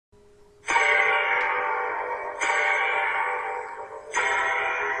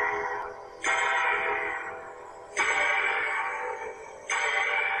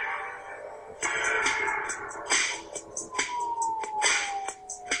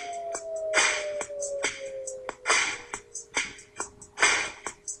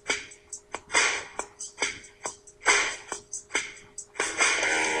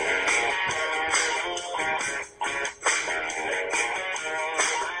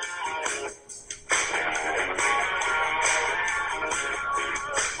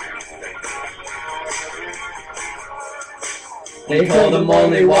They told them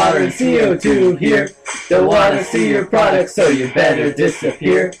only water and CO2 here. Don't wanna see your product, so you better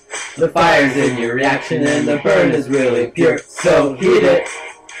disappear. The fire's in your reaction and the burn is really pure. So heat it,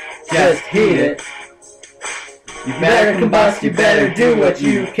 just heat it. You better combust, you better do what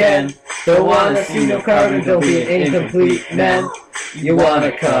you can. Don't wanna see no carbon, don't be an incomplete man. You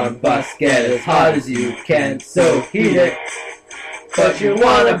wanna combust, get as hot as you can. So heat it. But you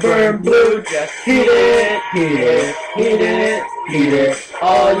wanna burn blue, just heat it, heat it, heat it, heat it.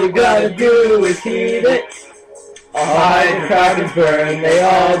 All you gotta do is heat it. All hydrocarbons burn, they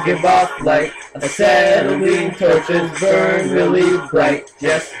all give off light. Acetylene torches burn really bright.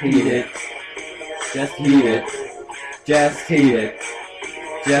 Just heat it, just heat it, just heat it,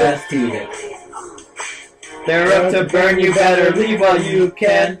 just heat it. They're up to burn, you better leave while you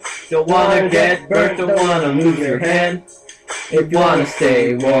can. Don't wanna get burnt, don't wanna lose your hand. If you wanna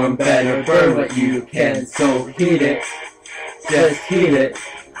stay warm, better burn what you can. So heat it, just heat it.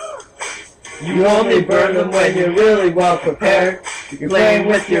 You only burn them when you're really well prepared. You're playing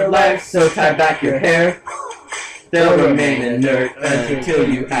with your life, so tie back your hair. They'll remain inert until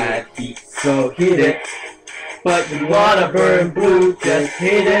you add heat. So heat it. But you wanna burn blue, just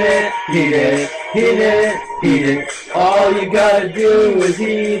heat it, heat it, heat it, heat it. All you gotta do is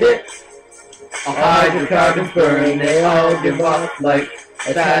heat it. All hydrocarbons burn, they all give off light.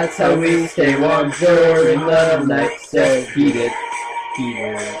 That's how we stay warm during the night. So heat it, heat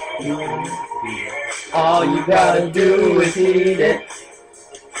it, heat it, heat it. All you gotta do is heat it.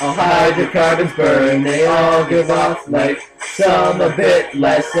 All hydrocarbons burn, they all give off light. Some a bit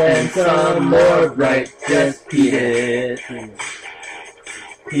less and some more bright. Just heat it,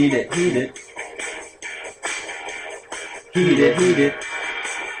 heat it, heat it, heat it, heat it.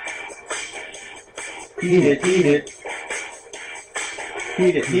 Heat it, heat it,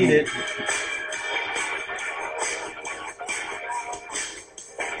 heat it, heat it. Heat it, heat it,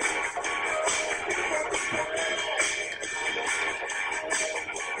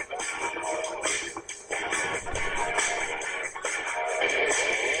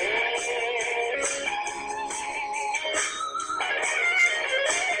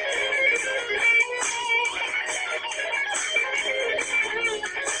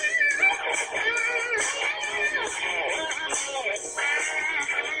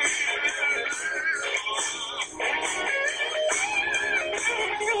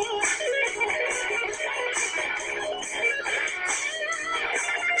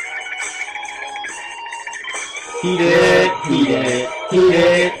 heat it,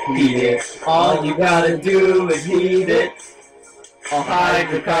 heat it. All you gotta do is heat it. All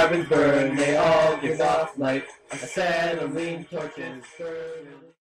hydrocarbons burn, they all give off light. Acetylene torches burn.